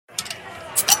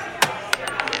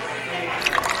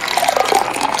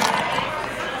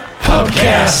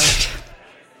Lovecast.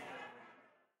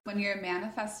 When you're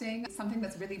manifesting something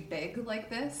that's really big like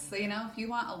this, so, if you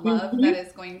want a love that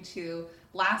is going to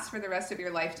last for the rest of your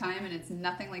lifetime and it's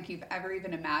nothing like you've ever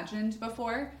even imagined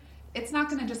before, it's not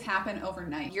going to just happen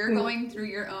overnight. You're going through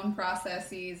your own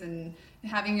processes and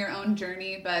having your own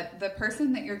journey, but the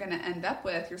person that you're going to end up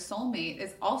with, your soulmate,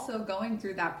 is also going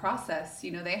through that process.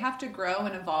 They have to grow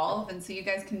and evolve, and so you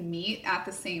guys can meet at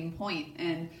the same point,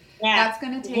 and that's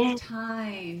going to take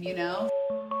time,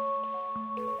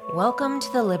 Welcome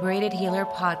to the Liberated Healer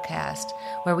podcast,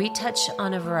 where we touch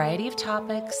on a variety of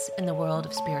topics in the world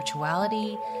of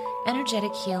spirituality,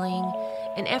 energetic healing,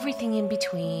 and everything in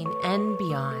between and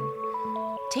beyond.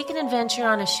 Take an adventure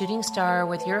on a shooting star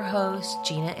with your hosts,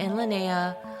 Gina and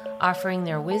Linnea, offering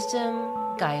their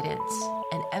wisdom, guidance,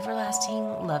 and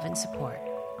everlasting love and support.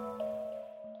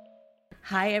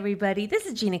 Hi, everybody. This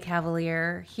is Gina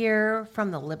Cavalier here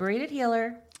from the Liberated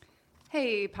Healer.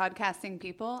 Hey, podcasting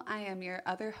people. I am your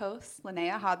other host,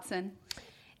 Linnea Hodson.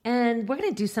 And we're going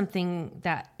to do something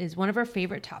that is one of our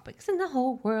favorite topics in the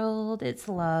whole world. It's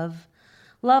love.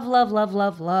 Love, love, love,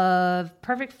 love, love.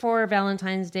 Perfect for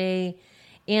Valentine's Day.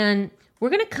 And we're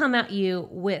going to come at you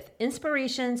with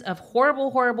inspirations of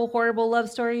horrible, horrible, horrible love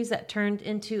stories that turned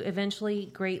into eventually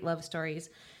great love stories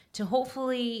to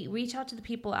hopefully reach out to the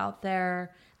people out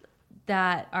there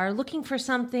that are looking for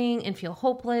something and feel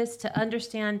hopeless, to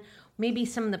understand maybe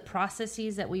some of the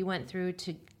processes that we went through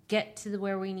to get to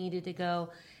where we needed to go,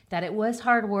 that it was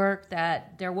hard work,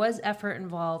 that there was effort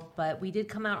involved, but we did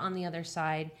come out on the other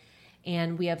side.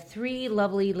 And we have three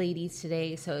lovely ladies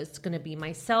today. So it's going to be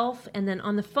myself. And then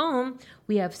on the phone,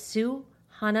 we have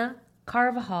Suhanna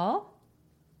Carvajal.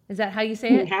 Is that how you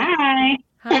say it? Hi.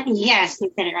 Yes,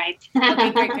 you said it right.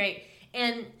 Okay, great.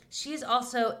 And she's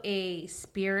also a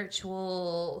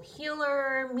spiritual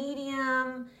healer,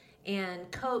 medium, and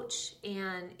coach,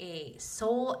 and a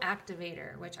soul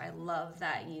activator, which I love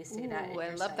that you say that.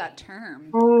 I love that term.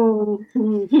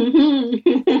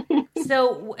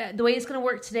 So the way it's going to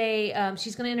work today,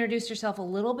 she's going to introduce herself a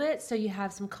little bit so you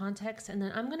have some context, and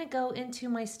then I'm going to go into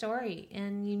my story,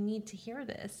 and you need to hear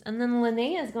this. And then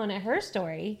Linnea is going to her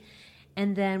story,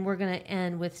 and then we're going to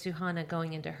end with Suhanna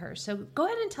going into hers. So go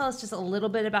ahead and tell us just a little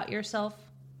bit about yourself,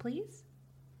 please.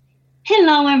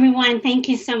 Hello, everyone. Thank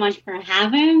you so much for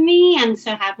having me. I'm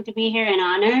so happy to be here and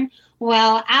honored.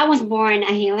 Well, I was born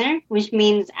a healer, which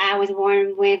means I was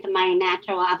born with my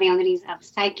natural abilities of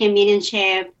psychic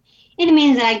mediumship. It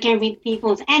means that I can read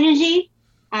people's energy.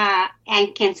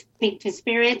 I can speak to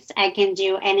spirits. I can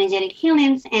do energetic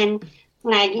healings. And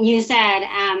like you said,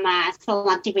 I'm a soul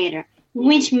activator,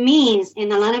 which means,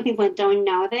 and a lot of people don't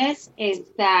know this, is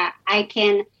that I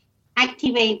can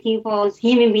activate people's,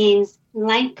 human beings,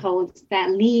 light codes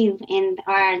that live in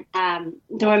our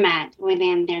doormat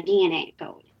within their DNA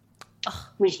code,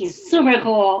 which is super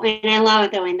cool. And I love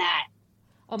doing that.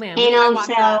 Oh, man. And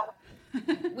also...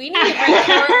 We need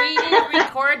to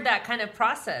record that kind of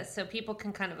process so people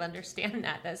can kind of understand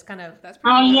that. That's pretty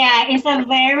cool. Yeah, it's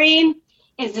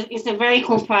a very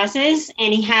cool process,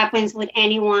 and it happens with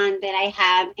anyone that I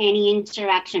have any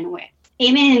interaction with.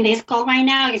 Even in this call right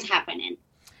now, it's happening.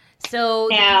 So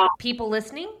people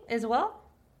listening as well?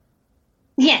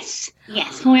 Yes.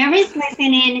 Whoever's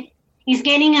listening is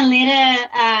getting a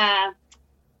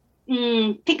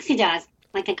little pixie dust,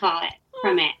 like I call it,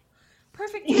 from it.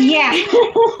 Perfect timing. Yeah.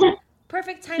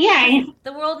 Perfect timing. Yeah.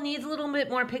 The world needs a little bit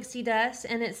more pixie dust,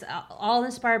 and it's all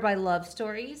inspired by love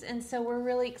stories, and so we're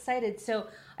really excited. So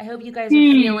I hope you guys are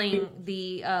feeling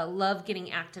the love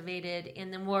getting activated,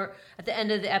 and then at the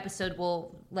end of the episode,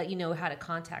 we'll let you know how to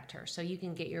contact her so you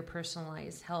can get your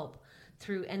personalized help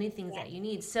through anything that you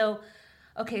need. So,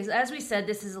 okay, so as we said,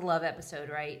 this is a love episode,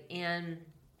 right? And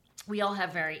we all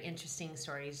have very interesting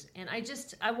stories, and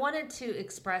I wanted to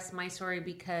express my story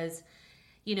because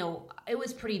it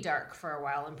was pretty dark for a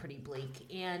while and pretty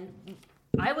bleak. And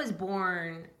I was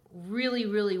born really,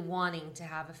 really wanting to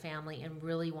have a family and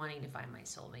really wanting to find my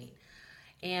soulmate.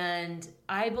 And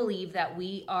I believe that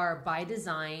we are, by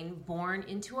design, born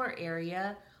into our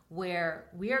area where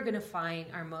we are going to find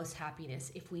our most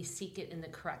happiness if we seek it in the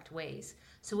correct ways.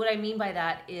 So what I mean by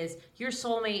that is your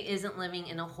soulmate isn't living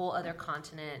in a whole other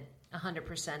continent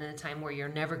 100% of the time where you're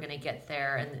never going to get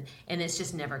there, and it's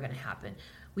just never going to happen.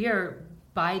 We are,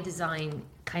 by design,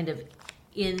 kind of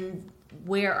in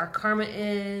where our karma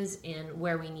is and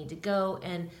where we need to go,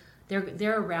 and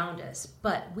they're around us,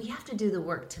 but we have to do the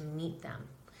work to meet them.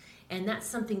 And that's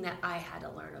something that I had to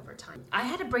learn over time. I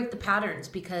had to break the patterns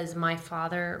because my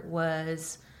father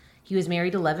was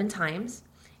married 11 times,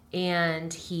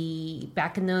 And he,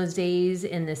 back in those days,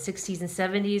 in the 60s and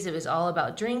 70s, it was all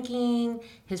about drinking.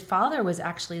 His father was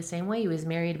actually the same way. He was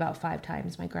married about 5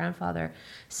 times, my grandfather.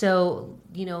 So,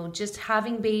 just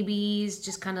having babies,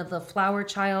 just kind of the flower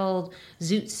child,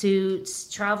 zoot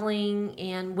suits, traveling.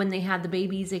 And when they had the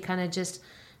babies, they kind of just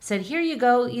said, here you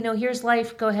go, here's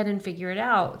life. Go ahead and figure it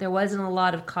out. There wasn't a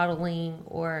lot of coddling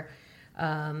or,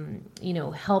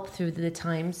 help through the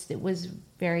times. It was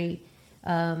very...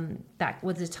 that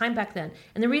was the time back then.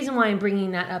 And the reason why I'm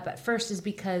bringing that up at first is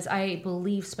because I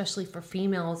believe, especially for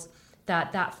females,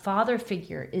 that father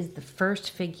figure is the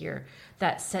first figure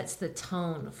that sets the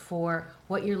tone for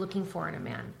what you're looking for in a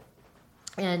man.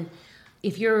 And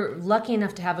if you're lucky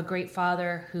enough to have a great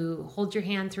father who holds your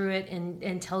hand through it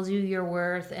and tells you your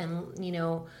worth and,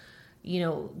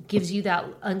 gives you that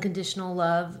unconditional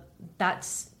love,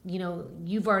 that's,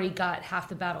 you've already got half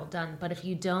the battle done. But if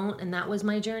you don't, and that was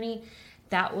my journey,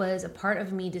 that was a part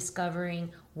of me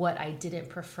discovering what I didn't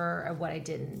prefer or what I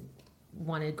didn't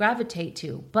want to gravitate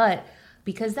to. But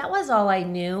because that was all I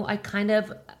knew, I kind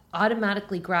of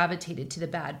automatically gravitated to the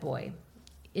bad boy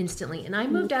instantly. And I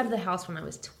moved out of the house when I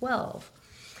was 12.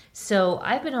 So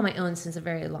I've been on my own since a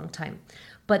very long time.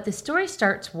 But the story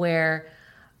starts where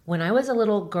when I was a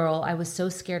little girl, I was so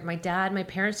scared. My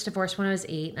parents divorced when I was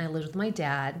 8, and I lived with my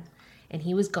dad, and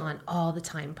he was gone all the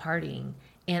time partying.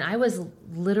 And I was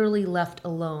literally left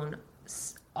alone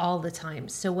all the time.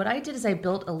 So what I did is I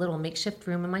built a little makeshift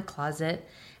room in my closet,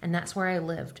 and that's where I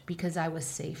lived because I was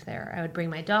safe there. I would bring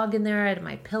my dog in there. I had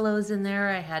my pillows in there.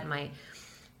 I had my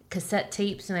cassette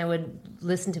tapes, and I would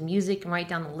listen to music and write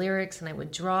down the lyrics, and I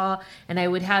would draw, and I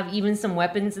would have even some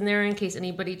weapons in there in case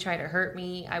anybody tried to hurt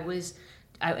me. I was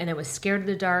scared of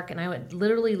the dark, and I would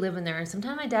literally live in there. And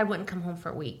sometimes my dad wouldn't come home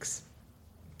for weeks.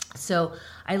 So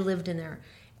I lived in there.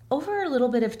 Over a little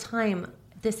bit of time,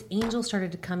 this angel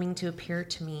started coming to appear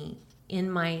to me in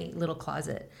my little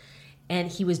closet. And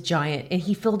he was giant, and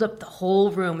he filled up the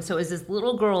whole room. So it was this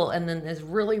little girl and then this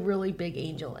really, really big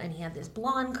angel. And he had this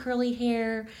blonde curly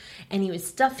hair, and he would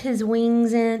stuff his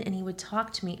wings in, and he would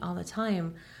talk to me all the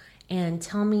time and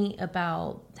tell me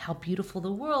about how beautiful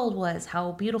the world was,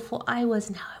 how beautiful I was,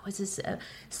 and how I was this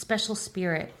special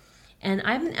spirit. And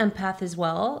I'm an empath as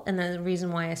well, and the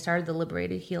reason why I started the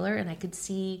Liberated Healer, and I could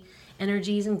see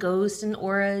energies and ghosts and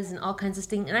auras and all kinds of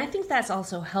things. And I think that's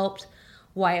also helped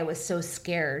why I was so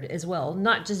scared as well.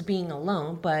 Not just being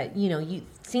alone, but, you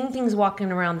seeing things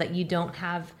walking around that you don't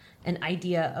have an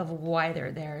idea of why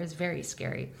they're there is very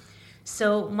scary.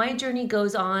 So my journey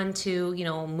goes on to,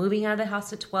 moving out of the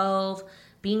house at 12,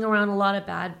 being around a lot of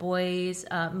bad boys,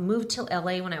 moved to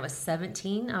LA when I was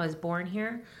 17. I was born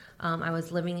here. I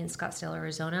was living in Scottsdale,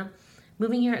 Arizona.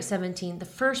 Moving here at 17, the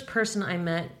first person I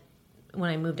met when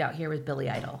I moved out here was Billy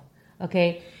Idol,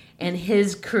 okay? And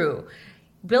his crew.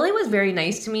 Billy was very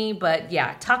nice to me, but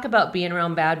yeah, talk about being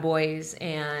around bad boys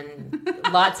and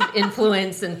lots of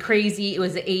influence and crazy. It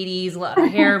was the 80s, a lot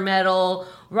of hair metal,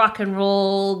 rock and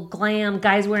roll, glam,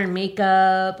 guys wearing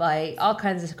makeup, all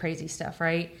kinds of crazy stuff,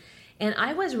 right? And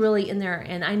I was really in there,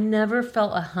 and I never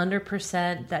felt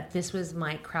 100% that this was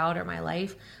my crowd or my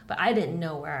life, but I didn't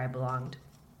know where I belonged.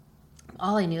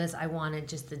 All I knew is I wanted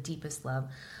just the deepest love.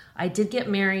 I did get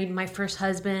married. My first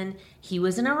husband, he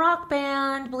was in a rock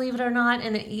band, believe it or not,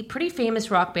 and a pretty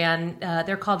famous rock band.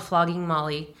 They're called Flogging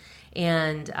Molly.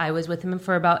 And I was with him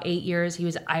for about 8 years. He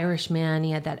was an Irish man.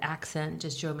 He had that accent,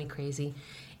 just drove me crazy.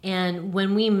 And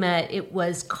when we met, it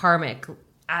was karmic.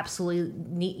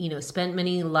 Absolutely, spent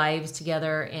many lives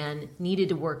together and needed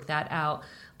to work that out.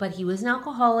 But he was an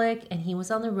alcoholic, and he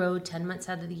was on the road 10 months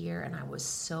out of the year, and I was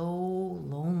so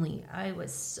lonely.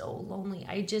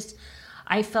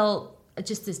 I felt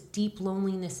just this deep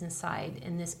loneliness inside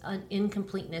and this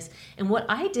incompleteness. And what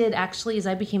I did actually is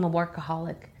I became a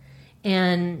workaholic,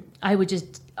 and I would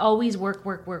just always work.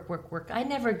 I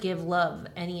never give love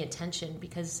any attention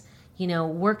because,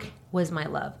 work was my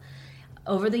love.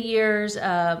 Over the years,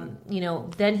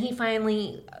 then he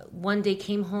finally one day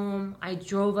came home. I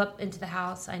drove up into the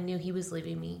house. I knew he was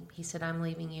leaving me. He said, "I'm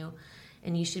leaving you,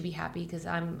 and you should be happy because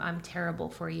I'm terrible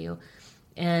for you."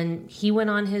 And he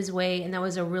went on his way, and that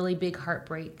was a really big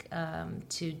heartbreak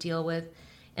to deal with.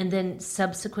 And then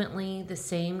subsequently, the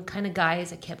same kind of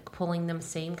guys, I kept pulling them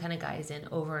same kind of guys in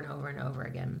over and over and over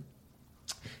again.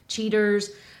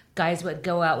 Cheaters. Guys would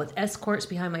go out with escorts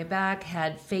behind my back,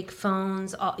 had fake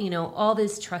phones, all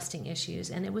these trusting issues.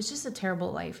 And it was just a terrible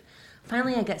life.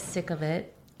 Finally, I got sick of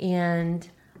it, and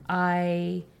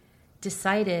I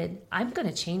decided I'm going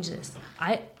to change this.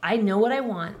 I know what I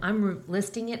want. I'm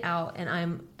listing it out, and I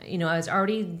was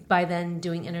already by then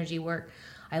doing energy work.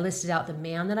 I listed out the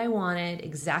man that I wanted,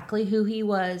 exactly who he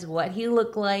was, what he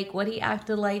looked like, what he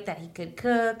acted like, that he could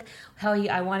cook,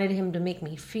 I wanted him to make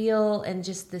me feel, and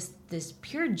just this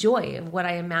pure joy of what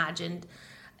I imagined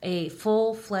a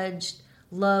full-fledged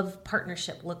love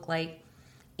partnership look like.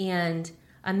 And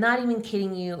I'm not even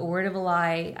kidding you, a word of a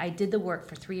lie. I did the work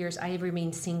for 3 years. I have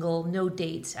remained single, no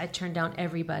dates. I turned down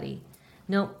everybody.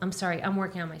 No, I'm sorry. I'm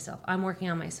working on myself.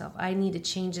 I need to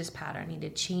change this pattern. I need to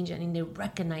change it. I need to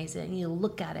recognize it. I need to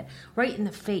look at it right in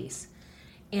the face.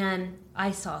 And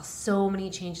I saw so many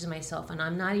changes in myself, and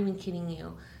I'm not even kidding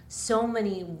you. So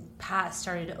many paths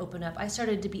started to open up. I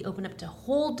started to be open up to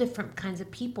whole different kinds of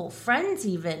people, friends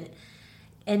even,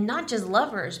 and not just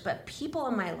lovers, but people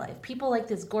in my life. People like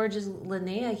this gorgeous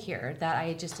Linnea here that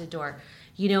I just adore.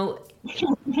 You know,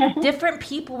 different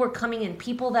people were coming in,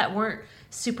 people that weren't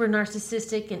super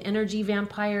narcissistic and energy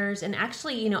vampires. And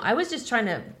actually, you know, I was just trying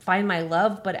to find my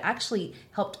love, but it actually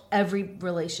helped every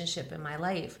relationship in my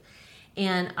life.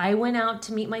 And I went out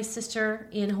to meet my sister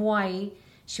in Hawaii.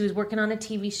 She was working on a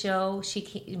TV show.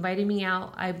 She invited me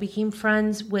out. I became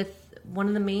friends with one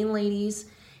of the main ladies.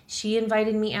 She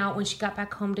invited me out when she got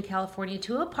back home to California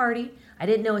to a party. I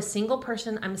didn't know a single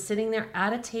person. I'm sitting there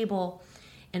at a table,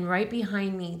 and right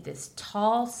behind me, this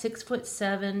tall,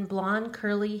 6'7", blonde,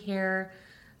 curly hair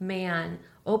man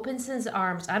opens his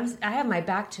arms. I have my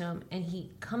back to him, and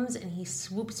he comes and he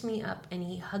swoops me up and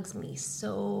he hugs me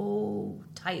so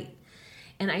tight.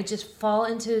 And I just fall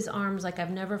into his arms like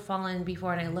I've never fallen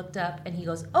before. And I looked up and he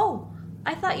goes, "Oh,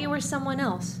 I thought you were someone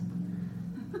else."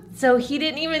 So he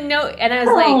didn't even know. And I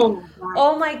was like,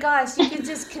 "Oh my gosh, you could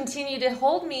just continue to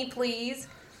hold me, please."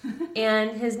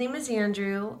 And his name is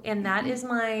Andrew, and that is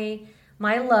my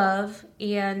love,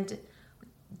 and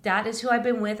that is who I've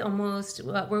been with almost,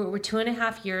 we're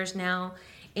 2.5 years now,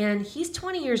 and he's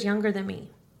 20 years younger than me.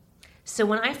 So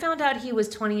when I found out he was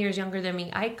 20 years younger than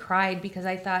me, I cried because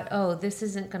I thought, oh, this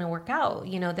isn't going to work out.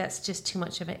 You know, that's just too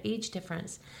much of an age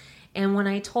difference. And when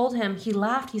I told him, he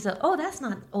laughed. He said, "Oh, that's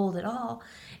not old at all."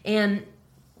 And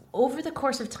over the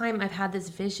course of time, I've had this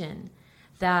vision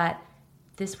that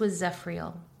this was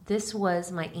Zephyriel. This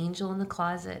was my angel in the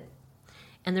closet.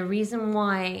 And the reason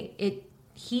why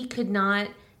he could not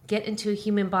get into a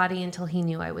human body until he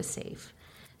knew I was safe.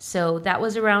 So that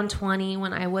was around 20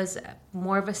 when I was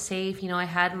more of a safe, you know, I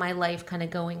had my life kind of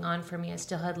going on for me. I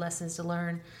still had lessons to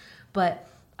learn. But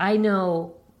I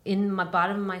know in my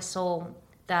bottom of my soul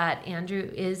that Andrew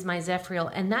is my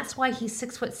Zephyriel. And that's why he's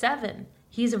 6'7".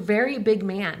 He's a very big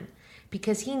man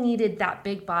because he needed that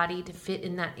big body to fit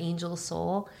in that angel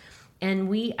soul. And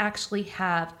we actually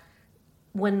have,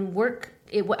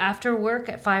 after work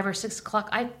at 5 or 6 o'clock,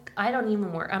 I don't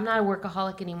even work. I'm not a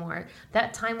workaholic anymore.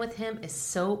 That time with him is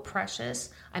so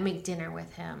precious. I make dinner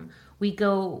with him.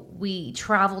 We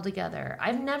travel together.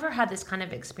 I've never had this kind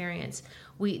of experience.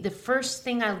 The first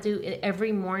thing I'll do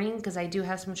every morning, because I do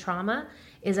have some trauma,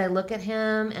 is I look at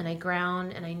him and I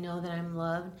ground and I know that I'm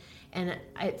loved, and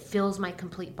it fills my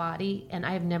complete body, and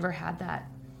I've never had that.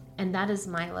 And that is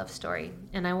my love story.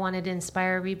 And I wanted to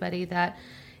inspire everybody that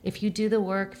if you do the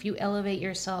work, if you elevate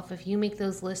yourself, if you make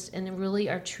those lists and really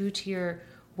are true to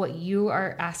what you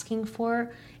are asking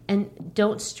for, and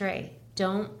don't stray.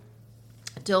 Don't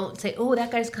say, "Oh,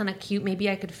 that guy's kind of cute, maybe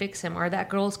I could fix him," or "That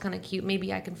girl's kind of cute,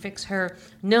 maybe I can fix her,"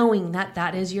 knowing that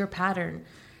that is your pattern.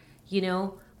 You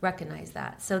know, recognize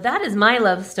that. So that is my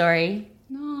love story.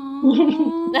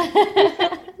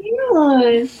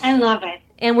 I love it.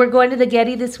 And we're going to the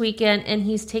Getty this weekend, and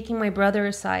he's taking my brother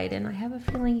aside, and I have a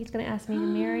feeling he's going to ask me to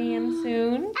marry him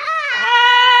soon.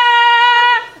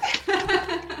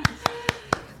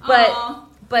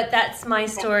 But that's my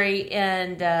story,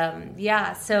 and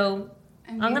so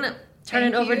I'm going to turn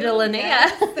it over to Linnea.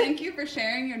 Yes, thank you for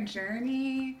sharing your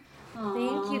journey.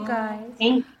 Thank you, guys.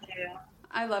 Thank you.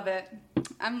 I love it.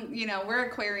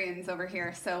 We're Aquarians over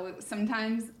here, so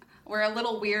sometimes we're a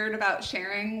little weird about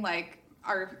sharing, like,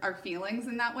 our feelings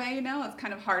in that way, you know. It's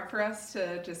kind of hard for us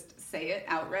to just say it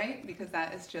outright because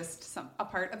that is just a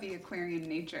part of the Aquarian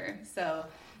nature. So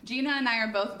Gina and I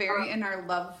are both very in our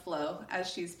love flow, as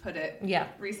she's put it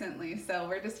recently. So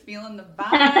we're just feeling the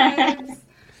vibes.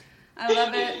 I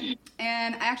love it.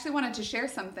 And I actually wanted to share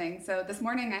something. So this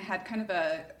morning I had kind of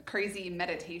a crazy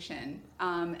meditation.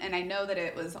 And I know that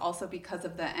it was also because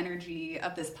of the energy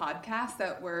of this podcast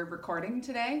that we're recording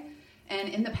today. And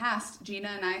in the past, Gina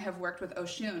and I have worked with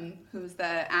Oshun, who's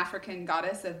the African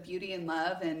goddess of beauty and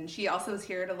love. And she also is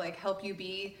here to like help you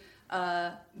be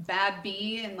a bad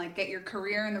bee and like get your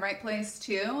career in the right place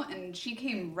too. And she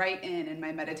came right in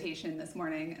my meditation this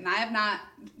morning. And I have not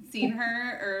seen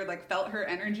her or like felt her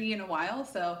energy in a while.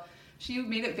 So she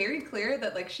made it very clear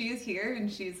that like she is here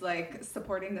and she's like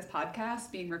supporting this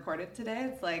podcast being recorded today.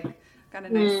 It's like got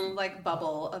a nice like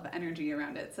bubble of energy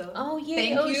around it. So thank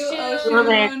you,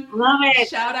 Oshun. Love it.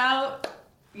 Shout out.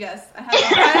 Yes, I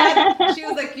have. She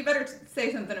was like, "You better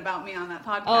say something about me on that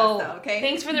podcast." Though, okay.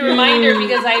 Thanks for the reminder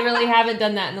because I really haven't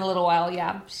done that in a little while.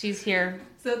 Yeah, she's here.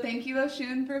 So thank you,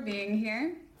 Oshun, for being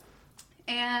here.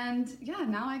 And yeah,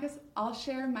 now I guess I'll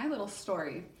share my little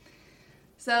story.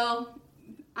 So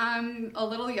I'm a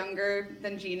little younger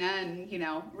than Gina and, you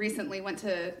know, recently went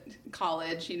to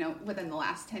college, you know, within the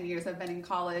last 10 years I've been in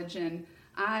college, and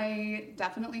I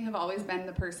definitely have always been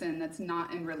the person that's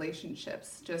not in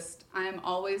relationships. Just, I'm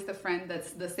always the friend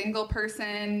that's the single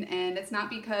person, and it's not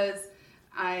because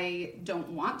I don't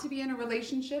want to be in a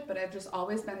relationship, but I've just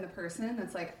always been the person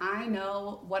that's like, I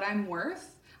know what I'm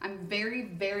worth. I'm very,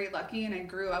 very lucky, and I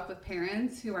grew up with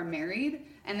parents who are married,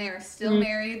 and they are still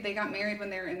married. They got married when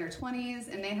they were in their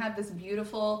 20s, and they have this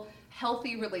beautiful,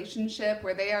 healthy relationship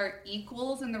where they are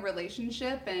equals in the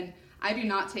relationship, and I do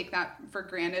not take that for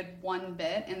granted one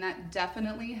bit, and that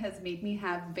definitely has made me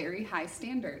have very high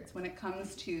standards when it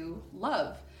comes to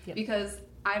love, because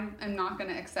I'm not going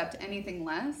to accept anything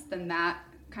less than that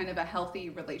kind of a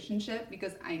healthy relationship,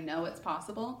 because I know it's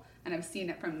possible, and I've seen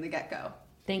it from the get-go.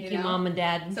 Thank you, Mom and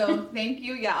Dad. So thank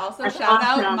you. Yeah, also That's shout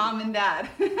awesome. out Mom and Dad.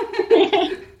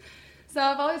 So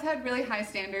I've always had really high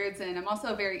standards, and I'm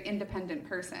also a very independent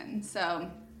person. So,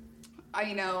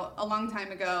 you know, a long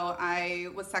time ago, I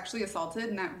was sexually assaulted,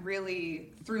 and that really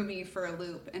threw me for a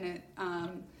loop, and it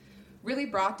really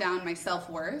brought down my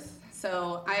self-worth.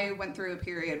 So I went through a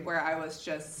period where I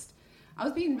was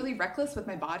being really reckless with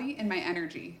my body and my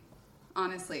energy,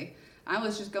 honestly. I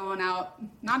was just going out,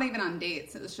 not even on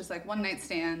dates. It was just like one night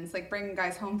stands, like bringing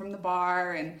guys home from the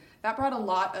bar. And that brought a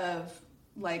lot of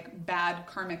like bad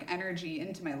karmic energy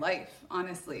into my life,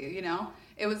 honestly. You know,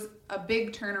 it was a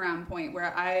big turnaround point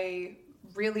where I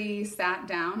really sat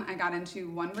down. I got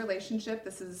into one relationship.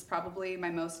 This is probably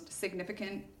my most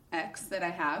significant ex that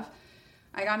I have.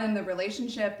 I got in the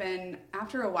relationship, and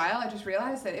after a while, I just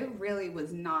realized that it really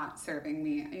was not serving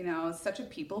me. You know, I was such a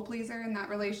people pleaser in that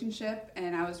relationship,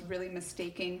 and I was really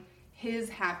mistaking his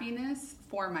happiness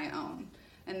for my own.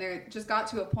 And there just got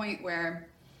to a point where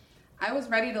I was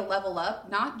ready to level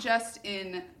up, not just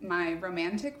in my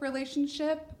romantic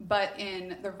relationship, but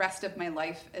in the rest of my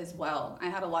life as well. I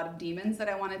had a lot of demons that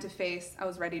I wanted to face. I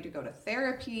was ready to go to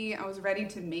therapy. I was ready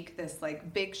to make this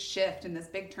like big shift and this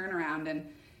big turnaround, and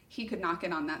he could not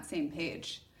get on that same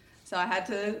page. So I had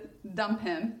to dump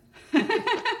him.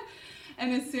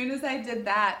 And as soon as I did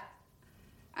that,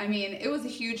 I mean, it was a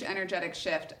huge energetic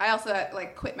shift. I also had,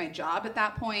 like, quit my job at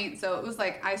that point. So it was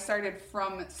like I started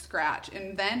from scratch.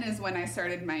 And then is when I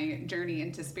started my journey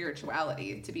into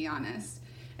spirituality, to be honest.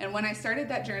 And when I started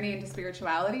that journey into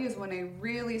spirituality is when I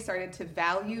really started to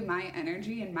value my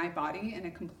energy and my body in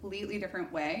a completely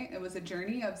different way. It was a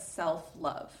journey of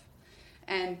self-love.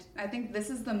 And I think this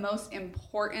is the most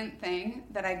important thing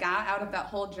that I got out of that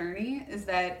whole journey, is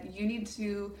that you need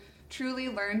to truly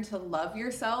learn to love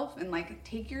yourself and like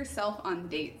take yourself on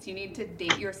dates. You need to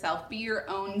date yourself, be your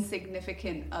own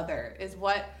significant other, is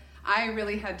what I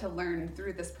really had to learn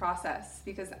through this process,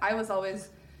 because I was always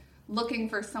looking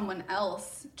for someone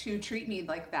else to treat me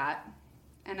like that.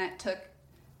 And it took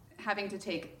having to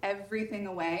take everything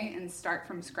away and start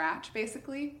from scratch,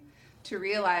 basically, to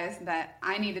realize that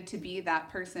I needed to be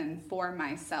that person for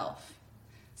myself.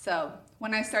 So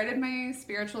when I started my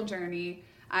spiritual journey,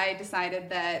 I decided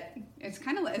that it's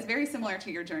very similar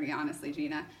to your journey, honestly,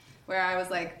 Gina, where I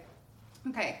was like,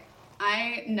 okay,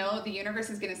 I know the universe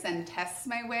is going to send tests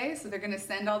my way, so they're going to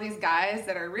send all these guys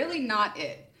that are really not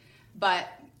it. But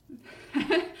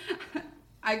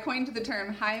I coined the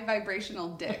term high vibrational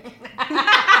dick.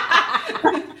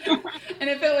 And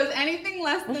if it was anything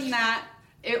less than that,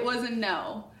 it was a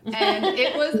no. And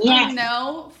it was a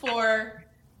no for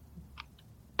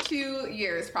 2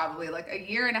 years, probably, like a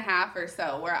year and a half or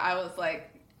so, where I was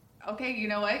like, okay, you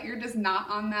know what? You're just not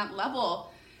on that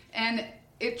level. And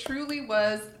it truly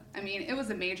was, I mean, it was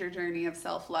a major journey of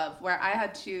self-love where I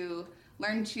had to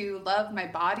learn to love my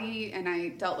body, and I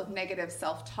dealt with negative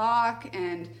self-talk.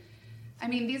 And I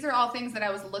mean, these are all things that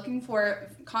I was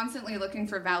constantly looking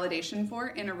for validation for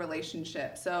in a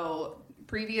relationship. So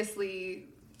previously,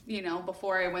 you know,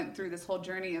 before I went through this whole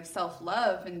journey of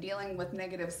self-love and dealing with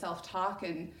negative self-talk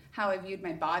and how I viewed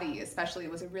my body, especially,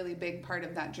 was a really big part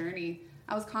of that journey.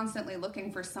 I was constantly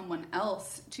looking for someone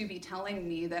else to be telling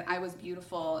me that I was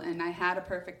beautiful and I had a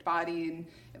perfect body.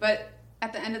 But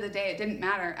at the end of the day, it didn't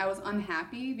matter. I was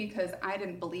unhappy because I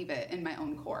didn't believe it in my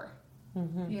own core,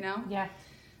 you know? Yeah.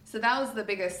 So that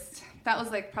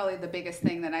was like probably the biggest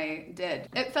thing that I did.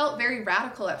 It felt very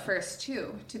radical at first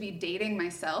too, to be dating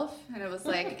myself. And it was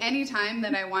like anytime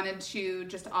that I wanted to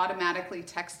just automatically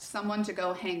text someone to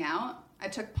go hang out, I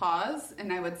took pause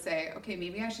and I would say, okay,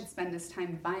 maybe I should spend this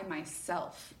time by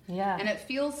myself. Yeah. And it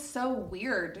feels so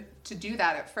weird to do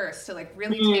that at first, to like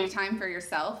really take time for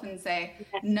yourself and say,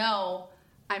 no,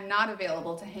 I'm not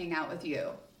available to hang out with you.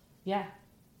 Yeah.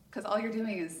 Because all you're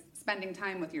doing is spending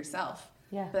time with yourself.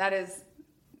 Yeah. But that is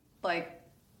like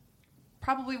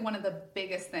probably one of the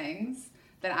biggest things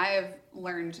that I have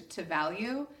learned to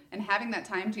value. And having that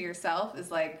time to yourself is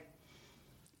like,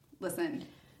 listen,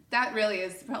 that really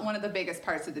is one of the biggest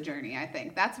parts of the journey, I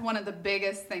think. That's one of the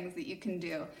biggest things that you can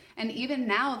do. And even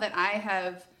now that I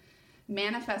have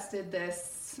manifested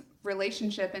this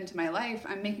relationship into my life,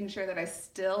 I'm making sure that I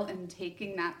still am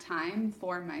taking that time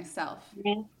for myself.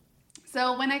 Yeah.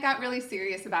 So when I got really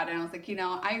serious about it, I was like,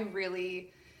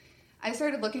 I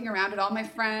started looking around at all my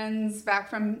friends back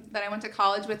from that I went to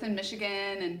college with in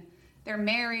Michigan, and they're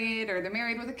married, or they're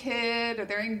married with a kid, or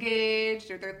they're engaged,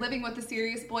 or they're living with a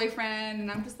serious boyfriend, and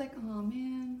I'm just like, oh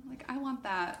man, like I want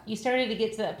that. You started to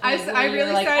get to that point I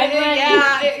really like, started.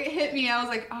 Yeah, it hit me. I was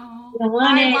like, oh,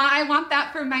 I want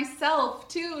that for myself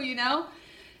too, you know.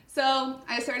 So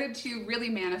I started to really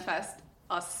manifest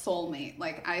a soulmate.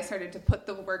 Like I started to put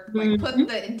the work, like put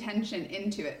the intention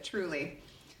into it. Truly.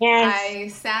 Yes. I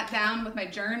sat down with my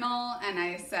journal and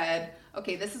I said,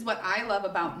 okay, this is what I love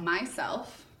about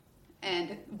myself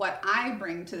and what I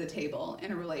bring to the table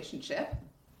in a relationship.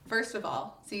 First of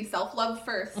all, see, self-love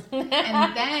first. And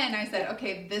then I said,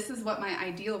 okay, this is what my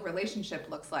ideal relationship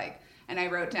looks like. And I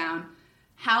wrote down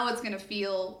how it's going to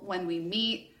feel when we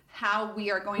meet, how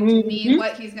we are going to meet,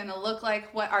 what he's going to look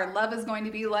like, what our love is going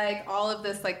to be like, all of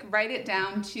this, like write it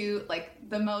down to like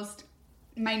the most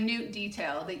minute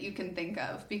detail that you can think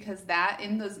of, because that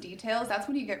in those details, that's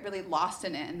when you get really lost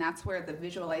in it, and that's where the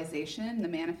visualization, the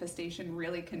manifestation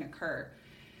really can occur.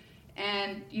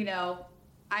 And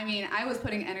I was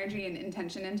putting energy and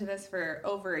intention into this for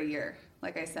over a year,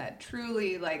 like I said,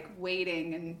 truly like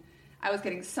waiting, and I was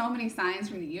getting so many signs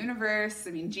from the universe.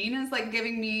 I mean, Gina's like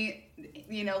giving me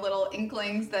little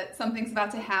inklings that something's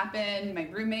about to happen. My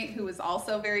roommate, who was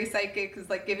also very psychic, is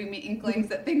like giving me inklings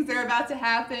that things are about to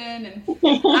happen. And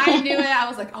I knew it. I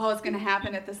was like, oh, it's going to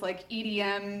happen at this like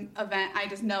EDM event. I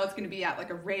just know it's going to be at like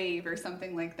a rave or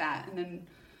something like that. And then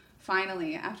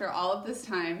finally, after all of this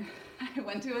time, I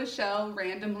went to a show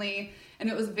randomly, and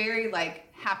it was very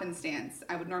like happenstance.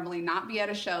 I would normally not be at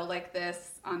a show like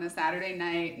this on a Saturday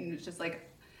night. And it's just like,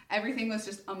 everything was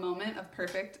just a moment of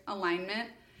perfect alignment.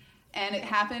 And it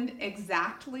happened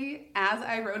exactly as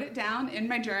I wrote it down in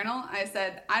my journal. I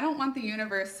said, I don't want the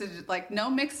universe to, like, no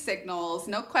mixed signals,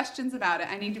 no questions about it.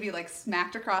 I need to be, like,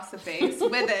 smacked across the face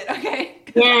with it, okay?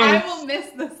 Because I will miss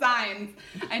the signs.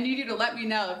 I need you to let me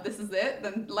know. If this is it,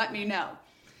 then let me know.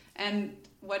 And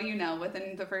what do you know?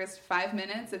 Within the first 5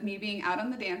 minutes of me being out on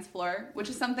the dance floor, which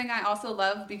is something I also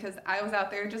love because I was out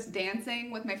there just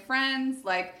dancing with my friends,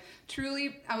 like,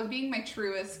 truly, I was being my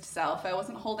truest self. I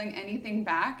wasn't holding anything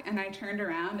back, and I turned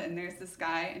around, and there's this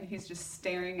guy, and he's just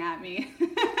staring at me.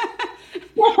 And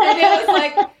it was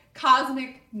like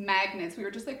cosmic magnets. We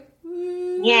were just like,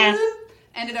 yes,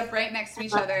 ended up right next to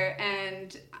each other,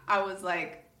 and I was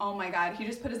like, oh my God. He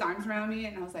just put his arms around me,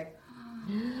 and I was like,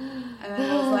 and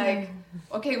then I was like,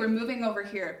 okay, we're moving over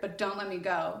here, but don't let me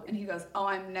go. And he goes, oh,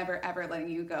 I'm never, ever letting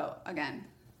you go again.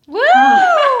 Woo!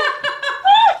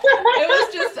 It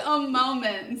was just a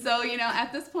moment. And so,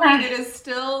 at this point, it is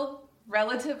still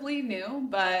relatively new,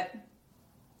 but,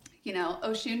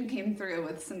 Oshun came through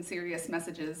with some serious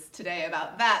messages today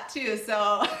about that, too.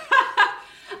 So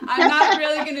I'm not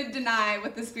really going to deny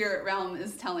what the spirit realm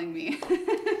is telling me.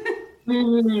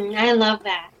 I love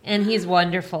that. And he's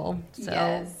wonderful. So.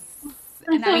 Yes.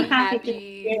 I'm so I'm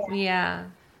happy. Yeah.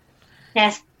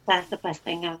 That's the best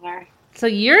thing ever. So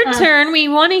your turn. We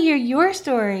want to hear your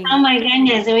story. Oh my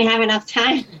goodness, do we have enough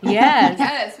time? Yes.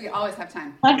 Yes, we always have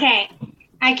time. Okay.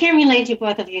 I can relate to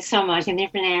both of you so much in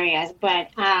different areas, but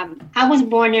I was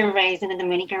born and raised in the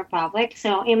Dominican Republic.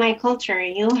 So in my culture,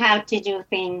 you have to do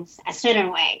things a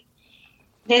certain way.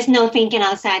 There's no thinking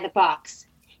outside the box.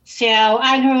 So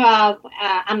I grew up,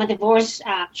 I'm a divorced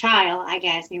child, I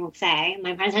guess you would say.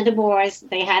 My parents had divorced.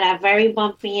 They had a very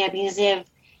bumpy, abusive,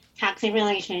 toxic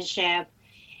relationship.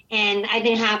 And I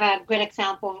didn't have a good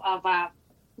example of a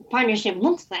partnership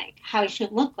looks like, how it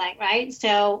should look like, right?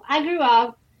 So I grew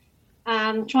up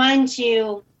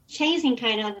chasing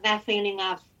kind of that feeling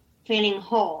of feeling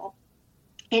whole.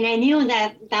 And I knew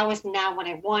that that was not what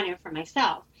I wanted for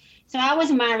myself. So I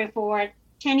was married for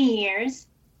 10 years.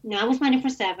 No, I was married for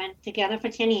 7, together for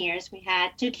 10 years. We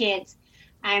had 2 kids.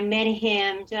 I met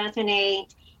him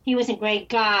 2008. He was a great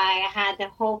guy. I had the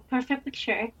whole perfect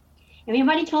picture.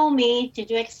 Everybody told me to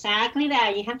do exactly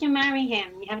that. You have to marry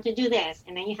him. You have to do this,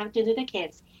 and then you have to do the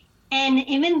kids. And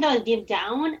even though deep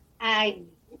down, I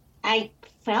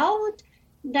felt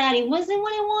that it wasn't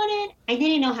what I wanted. I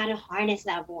didn't know how to harness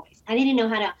that voice. I didn't know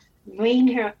how to bring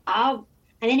her up.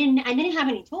 I didn't have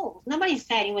any tools. Nobody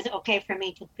said it was okay for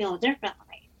me to feel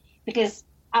differently because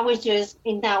I was just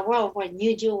in that world where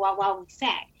you do what we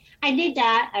say. I did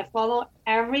that. I followed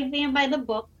everything by the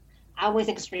book. I was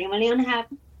extremely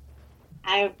unhappy.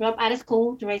 I dropped out of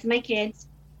school to raise my kids.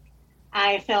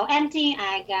 I felt empty.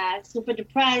 I got super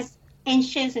depressed,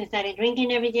 anxious, and started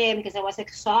drinking every day because I was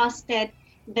exhausted.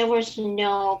 There was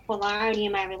no polarity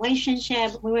in my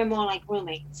relationship. We were more like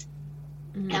roommates.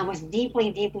 Mm-hmm. I was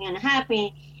deeply, deeply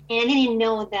unhappy, and I didn't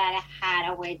know that I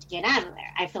had a way to get out of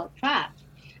there. I felt trapped.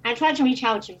 I tried to reach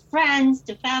out to friends,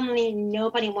 to family.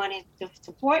 Nobody wanted to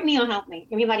support me or help me.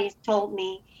 Everybody told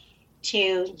me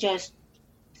to just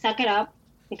suck it up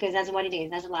because that's what it is.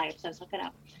 That's life. So suck it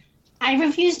up. I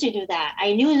refused to do that.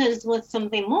 I knew there was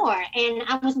something more. And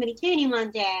I was meditating one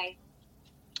day,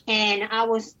 and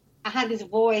I had this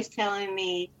voice telling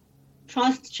me,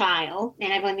 trust child.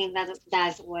 And I believe that was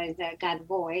God's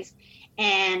voice.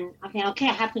 And I think, okay,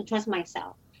 I have to trust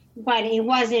myself. But it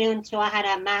wasn't until I had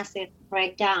a massive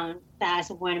breakdown that's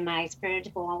when my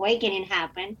spiritual awakening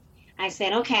happened. I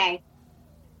said, okay,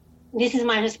 this is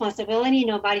my responsibility.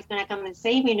 Nobody's going to come and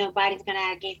save me. Nobody's going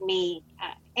to give me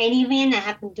anything. I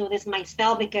have to do this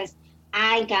myself because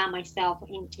I got myself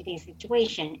into this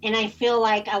situation. And I feel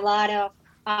like a lot of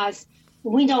us,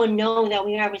 we don't know that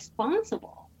we are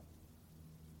responsible,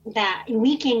 that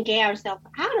we can get ourselves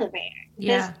out of there.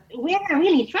 Yeah. We are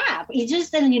really trapped. It's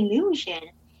just an illusion.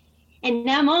 And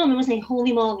that moment was like,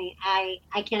 holy moly,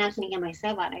 I can actually get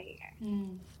myself out of here.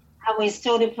 Mm. I was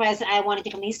so depressed, I wanted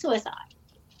to commit suicide.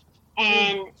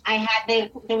 And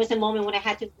there was a moment when I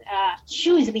had to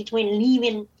choose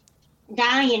between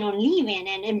dying or leaving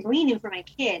and breathing for my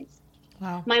kids.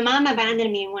 Wow. My mom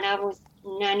abandoned me when I was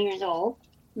 9 years old.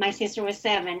 My sister was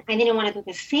 7. I didn't want to do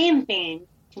the same thing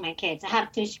to my kids. I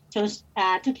have two kids,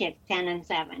 10 and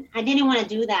 7. I didn't want to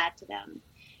do that to them.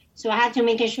 So I had to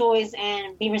make a choice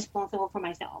and be responsible for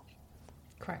myself.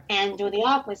 Correct. And do the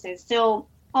opposite. So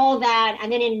all that,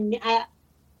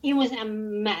 it was a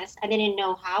mess. I didn't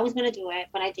know how I was going to do it,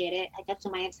 but I did it. I got to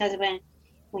my ex-husband.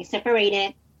 We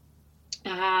separated.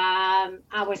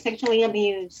 I was sexually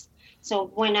abused.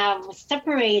 So when I was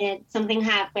separated, something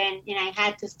happened, and I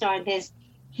had to start this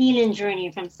healing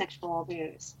journey from sexual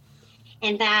abuse.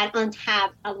 And that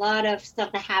untapped a lot of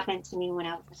stuff that happened to me when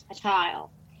I was a child.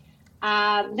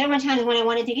 There were times when I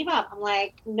wanted to give up. I'm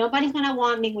like, nobody's going to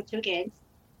want me with 2 kids.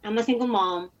 I'm a single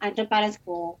mom. I dropped out of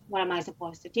school. What am I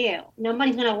supposed to do?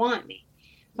 Nobody's going to want me.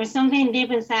 But something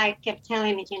deep inside kept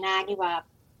telling me to not give up.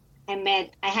 I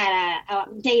had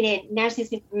dated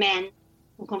narcissistic men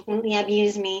who completely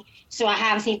abused me. So I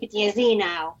have PTSD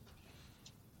now.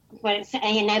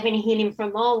 And I've been healing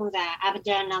from all of that. I've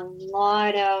done a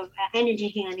lot of energy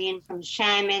healing from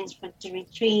shamans, from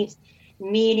retreats,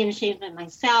 mediumship with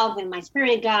myself, with my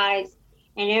spirit guides,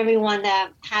 and everyone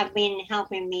that have been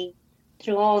helping me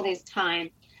through all this time.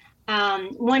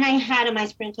 When I had my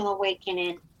spiritual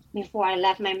awakening before I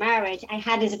left my marriage, I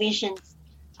had these visions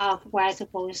of where I was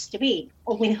supposed to be,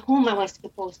 or with whom I was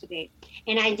supposed to be.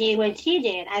 And I did what he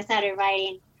did. I started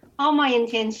writing all my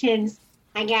intentions.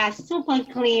 I got super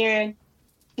clear.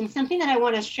 And something that I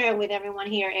want to share with everyone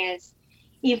here is,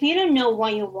 if you don't know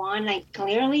what you want, like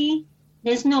clearly,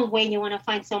 there's no way you want to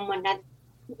find someone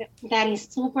that is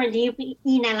super deep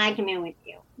in alignment with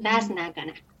you. That's not going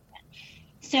to happen.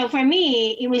 So for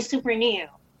me, it was super new.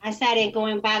 I started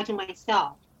going back to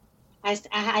myself.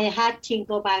 I had to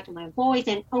go back to my voice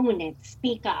and own it,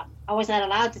 speak up. I was not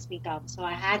allowed to speak up, so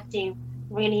I had to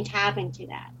really tap into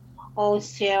that.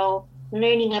 Also,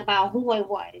 learning about who I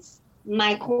was,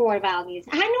 my core values.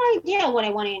 I had no idea what I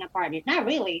wanted in a partner. Not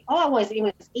really. It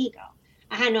was ego.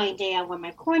 I had no idea what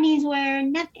my core needs were,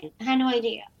 nothing. I had no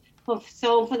idea.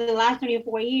 So for the last 3 or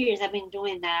 4 years, I've been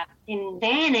doing that. And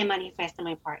then I manifested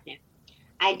my partner.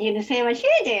 I did the same as she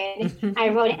did. I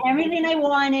wrote everything I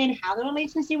wanted, how the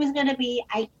relationship was going to be.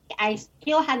 I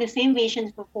still had the same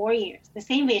vision for 4 years, the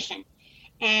same vision.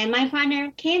 And my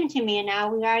partner came to me, and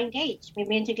now we are engaged. We've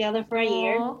been together for a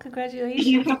year. Oh, congratulations.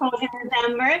 He proposed in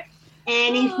December.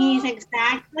 And he's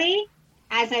exactly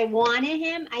as I wanted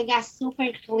him. I got super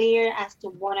clear as to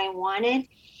what I wanted.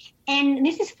 And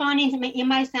this is funny, it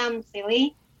might sound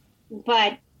silly,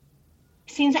 but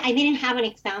since I didn't have an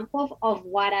example of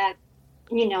what a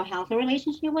healthy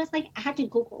relationship was like, I had to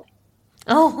Google it.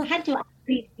 Oh, I had to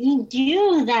actually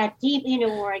do that deep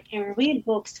inner work and read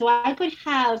books so I could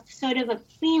have sort of a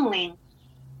feeling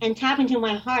and tap into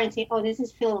my heart and say, oh, this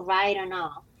is feel right or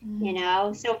not,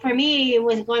 So for me, it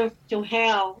was going to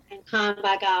hell and come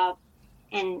back up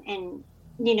and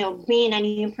being a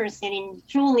new person and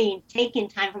truly taking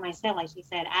time for myself, like she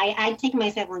said. I take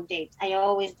myself on dates. I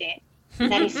always did.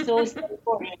 That is so, so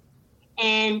important.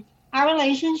 And our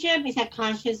relationship is a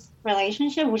conscious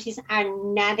relationship, which is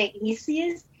not the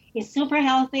easiest. It's super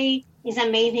healthy. It's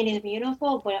amazing. It's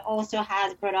beautiful, but it also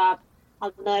has brought up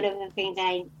a lot of the things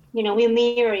that we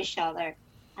mirror each other.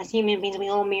 As human beings, we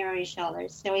all mirror each other.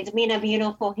 So it's been a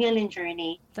beautiful healing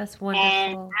journey. that's wonderful.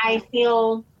 And I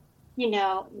feel,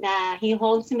 that he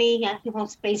holds me. He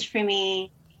holds space for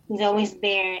me. He's always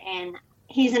there. And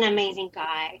he's an amazing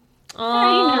guy.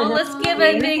 Oh, let's give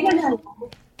a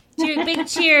big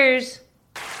cheers.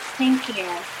 Thank you.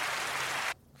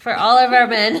 For all of our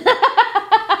men.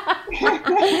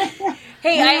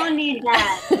 Hey, I don't need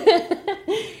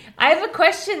that. I have a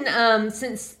question,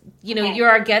 since, you're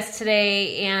our guest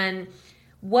today, and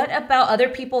what about other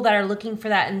people that are looking for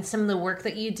that in some of the work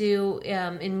that you do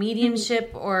in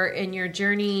mediumship or in your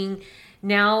journeying?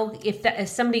 Now, if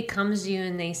somebody comes to you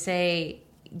and they say,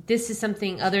 this is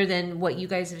something other than what you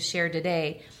guys have shared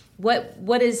today,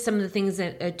 what is some of the things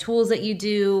that tools that you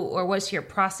do, or what's your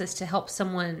process to help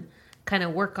someone kind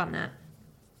of work on that?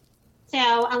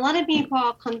 So a lot of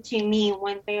people come to me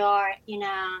when they are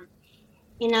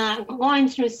going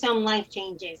through some life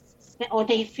changes, or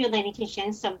they feel they need to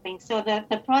change something. So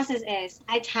the process is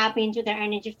I tap into their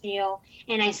energy field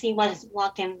and I see what is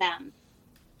blocking them.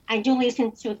 I do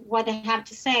listen to what they have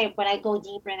to say, but I go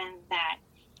deeper than that.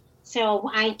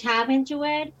 So I tap into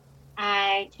it.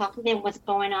 I talk to them what's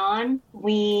going on.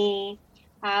 We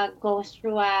go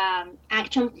through an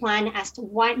action plan as to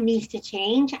what needs to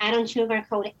change. I don't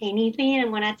sugarcoat anything.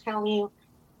 And when I tell you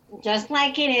just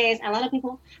like it is, a lot of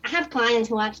people, I have clients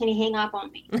who actually hang up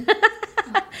on me.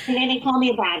 And then they call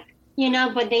me back,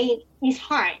 but it's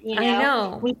hard, I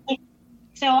know.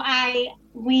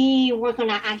 We work on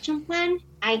an action plan.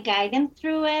 I guide them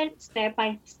through it step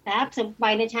by step. So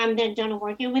by the time they're done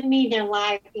working with me, their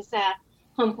life is a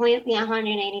completely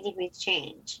 180 degrees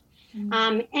change.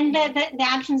 Mm-hmm. And the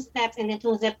action steps and the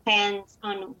tools depends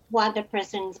on what the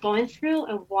person is going through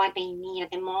and what they need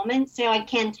at the moment. So I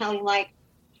can't tell you like,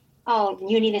 oh,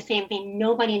 you need the same thing.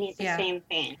 Nobody needs the same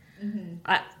thing. Mm-hmm.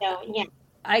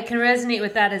 I can resonate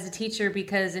with that as a teacher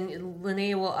because, and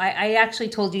Linnea I actually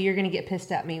told you you're going to get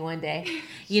pissed at me one day,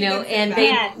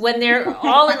 and when they're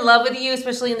all in love with you,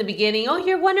 especially in the beginning, oh,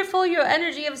 you're wonderful, your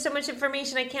energy, you have so much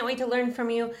information, I can't wait to learn from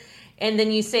you. And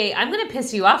then you say, I'm going to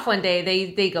piss you off one day.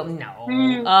 They go, no,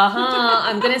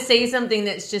 I'm going to say something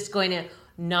that's just going to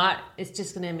it's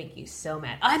just going to make you so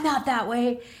mad. I'm not that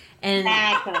way.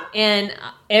 And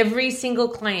every single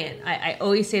client, I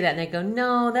always say that, and they go,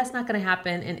 no, that's not going to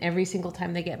happen. And every single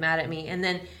time they get mad at me. And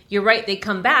then you're right, they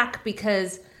come back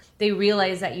because they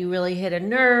realize that you really hit a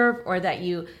nerve, or that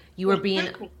you were being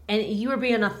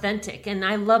authentic. And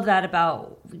I love that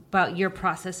about your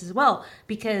process as well,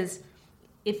 because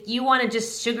if you want to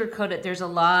just sugarcoat it, there's a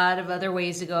lot of other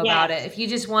ways to go about it. If you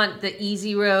just want the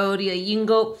easy road, you can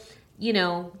go.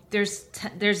 There's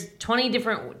 20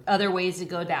 different other ways to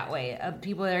go that way.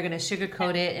 People that are going to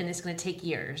sugarcoat it, and it's going to take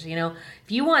years. If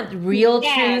you want real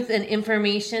truth and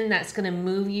information that's going to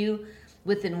move you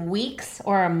within weeks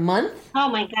or a month. Oh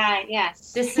my God,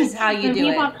 yes. This is how you do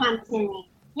it.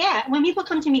 When people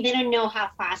come to me, they don't know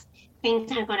how fast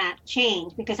things are going to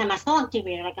change, because I'm a soul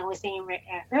activator, like I was saying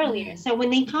earlier. Mm-hmm. So when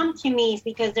they come to me, it's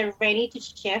because they're ready to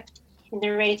shift and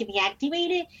they're ready to be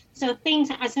activated. So things,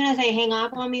 as soon as they hang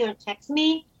up on me or text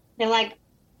me, they're like,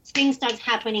 things starts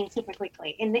happening super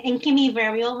quickly. And it can be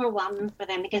very overwhelming for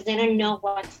them because they don't know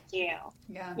what to do.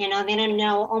 Yeah. They don't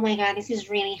know, oh my God, this is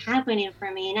really happening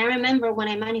for me. And I remember when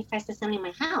I manifested selling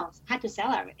my house, I had to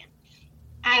sell everything.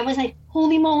 I was like,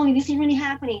 holy moly, this is really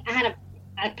happening. I had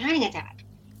a panic attack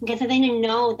because I didn't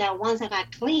know that once I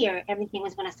got clear, everything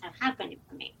was going to start happening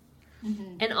for me.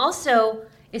 Mm-hmm. And also,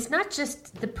 it's not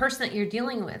just the person that you're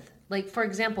dealing with. Like, for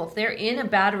example, if they're in a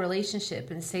bad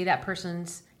relationship and say that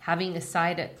person's having a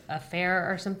side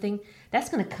affair or something, that's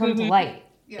going to come to light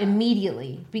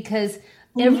immediately, because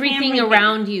everything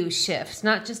around you shifts,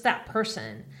 not just that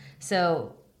person.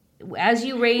 So as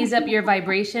you raise up your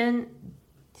vibration,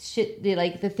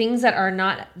 like the things that are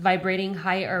not vibrating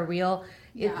high or real,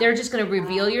 they're just going to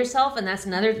reveal yourself. And that's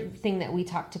another thing that we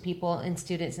talk to people and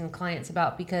students and clients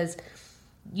about, because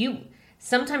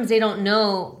sometimes they don't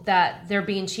know that they're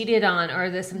being cheated on,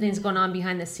 or that something's going on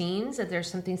behind the scenes, that there's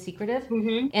something secretive.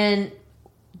 Mm-hmm. And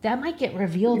that might get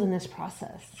revealed in this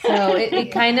process. So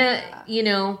it kind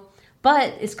of,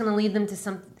 but it's going to lead them to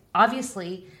some,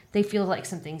 obviously they feel like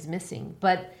something's missing,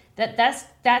 but that's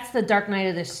the dark night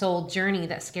of the soul journey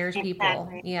that scares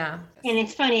people. Yeah. And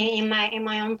it's funny, in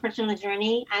my own personal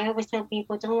journey, I always tell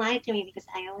people, don't lie to me because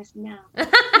I always know.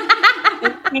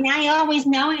 and I always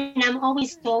know, and I'm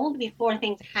always told before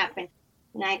things happen.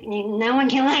 No one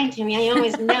can lie to me. I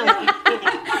always know.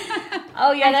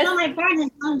 Oh yeah, I tell my partners,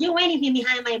 don't do anything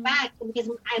behind my back because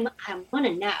I want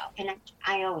to know, and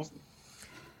I always know.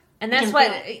 And that's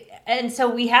what, and so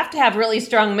we have to have really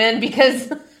strong men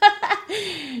because,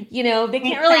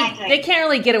 they can't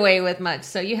really get away with much.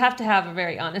 So you have to have a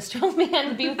very honest, strong man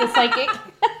to be with a psychic.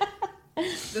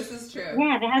 This is true.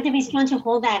 Yeah, they have to be strong to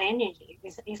hold that energy.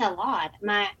 It's a lot.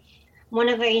 One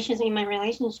of the issues in my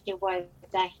relationship was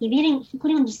that he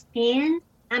couldn't understand.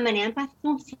 I'm an empath,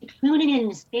 so he couldn't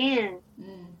understand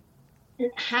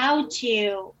how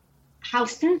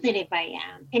sensitive I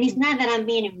am. And it's not that I'm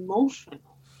being emotional.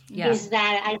 Yeah. Is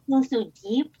that I feel so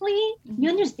deeply. You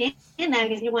understand that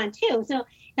because you want to. So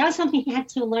that was something he had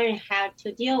to learn how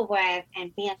to deal with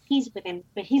and be at peace with him.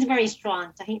 But he's very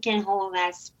strong, so he can hold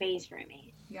that space for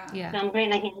me. Yeah. So I'm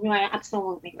great. You are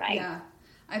absolutely right. Yeah.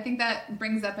 I think that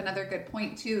brings up another good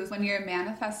point too, is when you're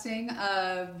manifesting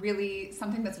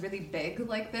something that's really big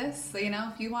like this. So,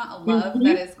 if you want a love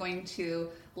that is going to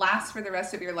last for the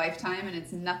rest of your lifetime and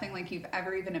it's nothing like you've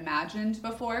ever even imagined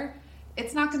before,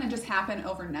 it's not going to just happen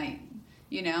overnight.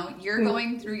 You're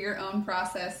going through your own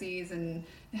processes and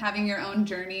having your own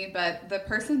journey, but the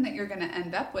person that you're going to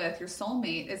end up with, your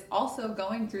soulmate, is also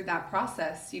going through that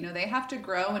process. They have to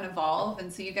grow and evolve,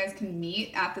 and so you guys can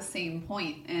meet at the same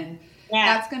point, and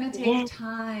that's going to take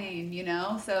time,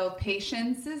 so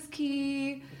patience is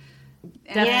key.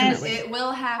 And yes, it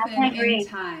will happen in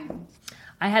time.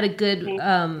 I had a good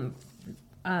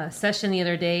session the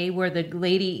other day where the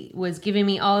lady was giving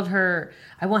me all of her,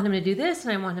 I want him to do this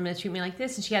and I want him to treat me like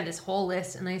this, and she had this whole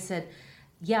list, and I said,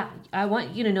 yeah, I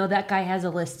want you to know that guy has a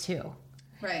list too.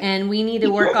 Right. And we need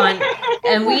to work on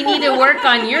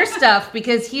your stuff,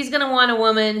 because he's going to want a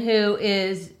woman who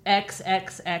is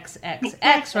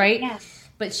XXXXX, right? Yes.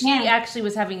 But she actually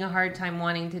was having a hard time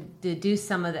wanting to do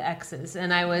some of the X's,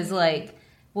 and I was like,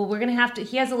 well, we're going to have to,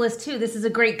 he has a list too. This is a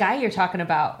great guy you're talking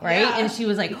about, right? Yeah, and she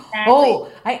was like,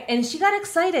 and she got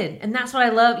excited. And that's what I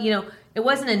love. It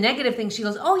wasn't a negative thing. She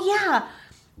goes, oh yeah,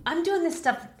 I'm doing this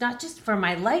stuff, not just for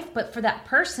my life, but for that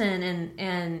person.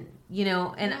 And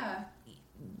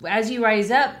as you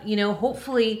rise up,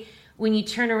 hopefully when you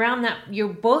turn around that you're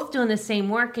both doing the same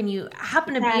work and you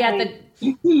happen to be at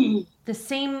the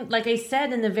same, like I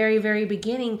said in the very, very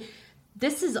beginning,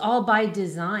 this is all by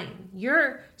design.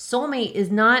 Your soulmate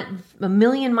is not a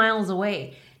million miles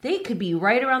away. They could be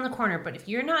right around the corner. But if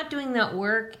you're not doing that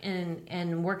work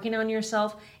and working on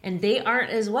yourself, and they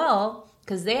aren't as well,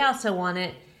 because they also want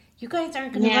it, you guys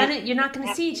aren't going to run it. You're not going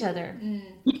to see each other.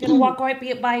 You're going to walk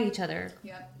right by each other,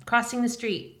 crossing the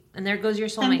street, and there goes your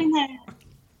soulmate.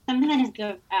 Something that is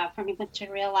good for people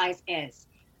to realize is,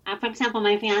 for example,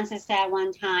 my fiance said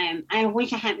one time, I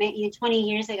wish I had met you 20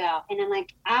 years ago. And I'm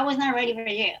like, I was not ready for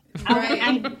you.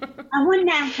 I would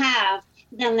not have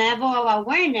the level of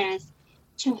awareness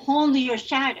to hold your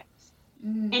shadows.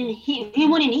 And he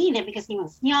wouldn't either, because he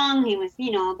was young. He was,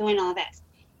 doing all this.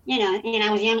 And I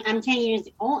was young. I'm 10 years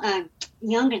old,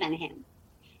 younger than him.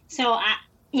 So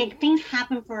things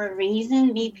happen for a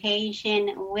reason. Be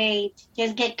patient, wait,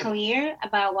 just get clear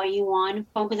about what you want,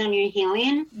 focus on your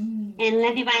healing, and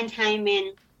let divine time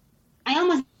in. I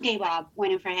almost gave up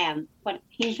waiting for him, but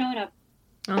he showed up.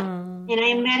 And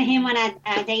I met him on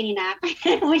a dating app,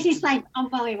 which is like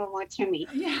unbelievable to me.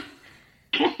 Yeah.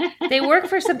 They work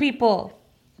for some people.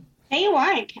 They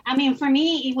work. I mean, for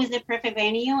me, it was the perfect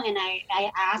venue, and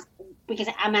I asked, because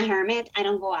I'm a hermit, I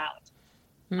don't go out.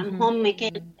 I'm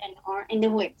homemaking or in the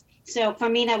woods. So for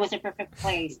me, that was a perfect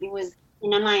place. It was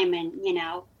in alignment,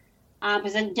 But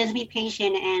just be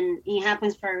patient, and it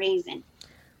happens for a reason.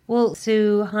 Well,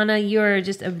 Suhanna, you're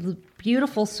just a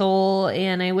beautiful soul,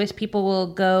 and I wish people will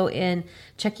go and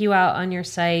check you out on your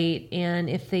site. And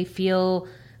if they feel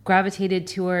gravitated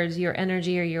towards your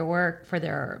energy or your work for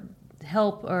their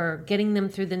help or getting them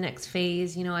through the next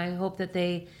phase, I hope that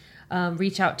they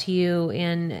reach out to you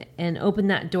and open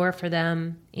that door for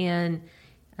them. And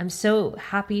I'm so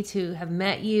happy to have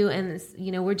met you. And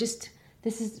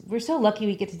we're so lucky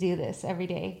we get to do this every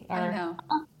day. I know.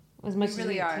 As much we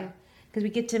really as we are, because we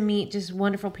get to meet just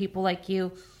wonderful people like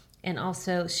you, and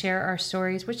also share our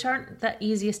stories, which aren't the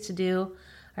easiest to do,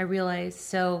 I realize.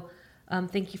 So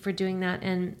thank you for doing that.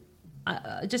 And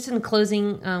just in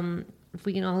closing, if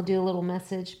we can all do a little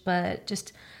message, but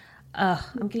just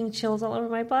I'm getting chills all over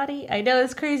my body. I know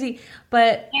it's crazy,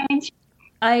 but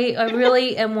I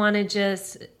really want to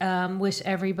just wish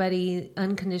everybody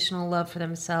unconditional love for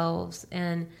themselves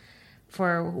and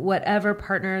for whatever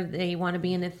partner they want to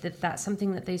be in. If that's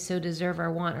something that they so deserve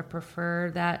or want or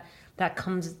prefer, that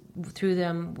comes through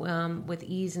them with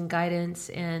ease and guidance,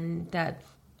 and that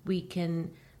we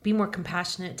can be more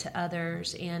compassionate to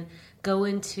others and go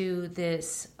into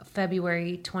this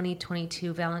February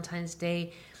 2022 Valentine's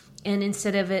Day, and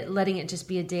instead of letting it just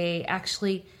be a day,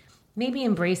 actually maybe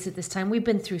embrace it this time. We've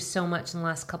been through so much in the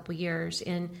last couple of years,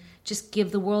 and just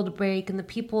give the world a break and the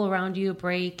people around you a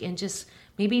break, and just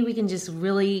maybe we can just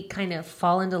really kind of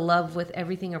fall into love with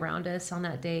everything around us on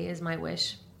that day is my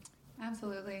wish.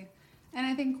 Absolutely. And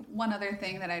I think one other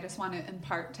thing that I just want to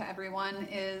impart to everyone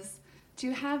is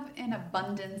to have an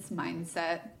abundance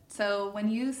mindset. So when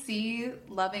you see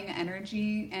loving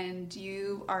energy and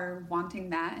you are wanting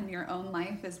that in your own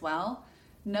life as well,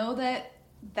 know that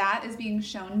that is being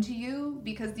shown to you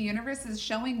because the universe is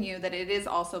showing you that it is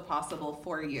also possible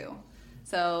for you.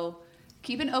 So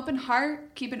keep an open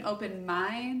heart, keep an open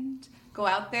mind, go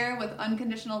out there with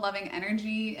unconditional loving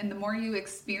energy. And the more you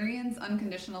experience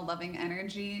unconditional loving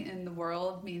energy in the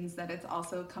world means that it's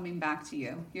also coming back to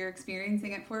you. You're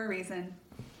experiencing it for a reason.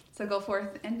 So go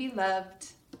forth and be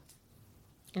loved.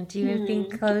 And do you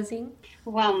think closing?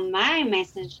 Well, my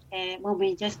message will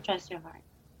be just trust your heart.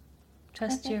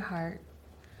 Trust your heart.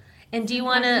 And do you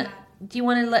want to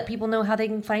let people know how they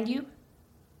can find you?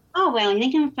 Oh, well, they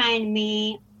can find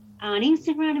me on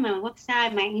Instagram and my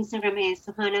website. My Instagram is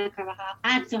Suhanna Carvajal,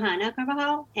 @Suhanna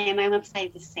Carvajal, and my website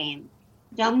is the same,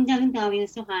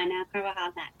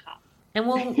 www.suhannacarvajal.com. And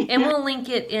we'll link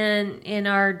it in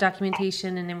our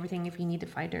documentation and everything if you need to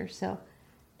find her. So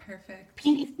perfect.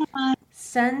 Thank you so much.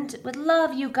 Send with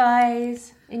love, you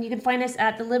guys. And you can find us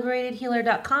at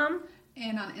theliberatedhealer.com.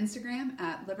 And on Instagram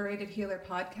at Liberated Healer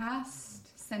Podcast.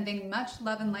 Sending much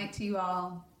love and light to you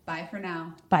all. Bye for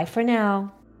now. Bye for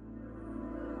now.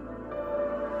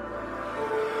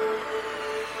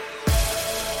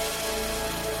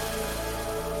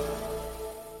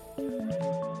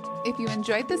 If you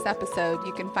enjoyed this episode,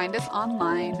 you can find us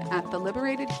online at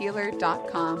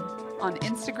theliberatedhealer.com, on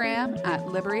Instagram at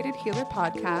Liberated Healer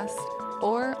Podcast,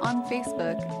 or on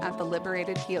Facebook at The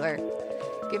Liberated Healer.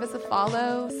 Give us a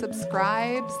follow,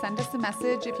 subscribe, send us a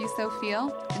message if you so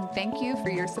feel, and thank you for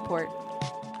your support.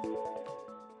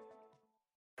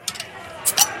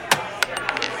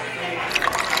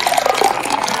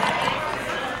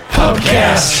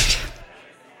 Podcast.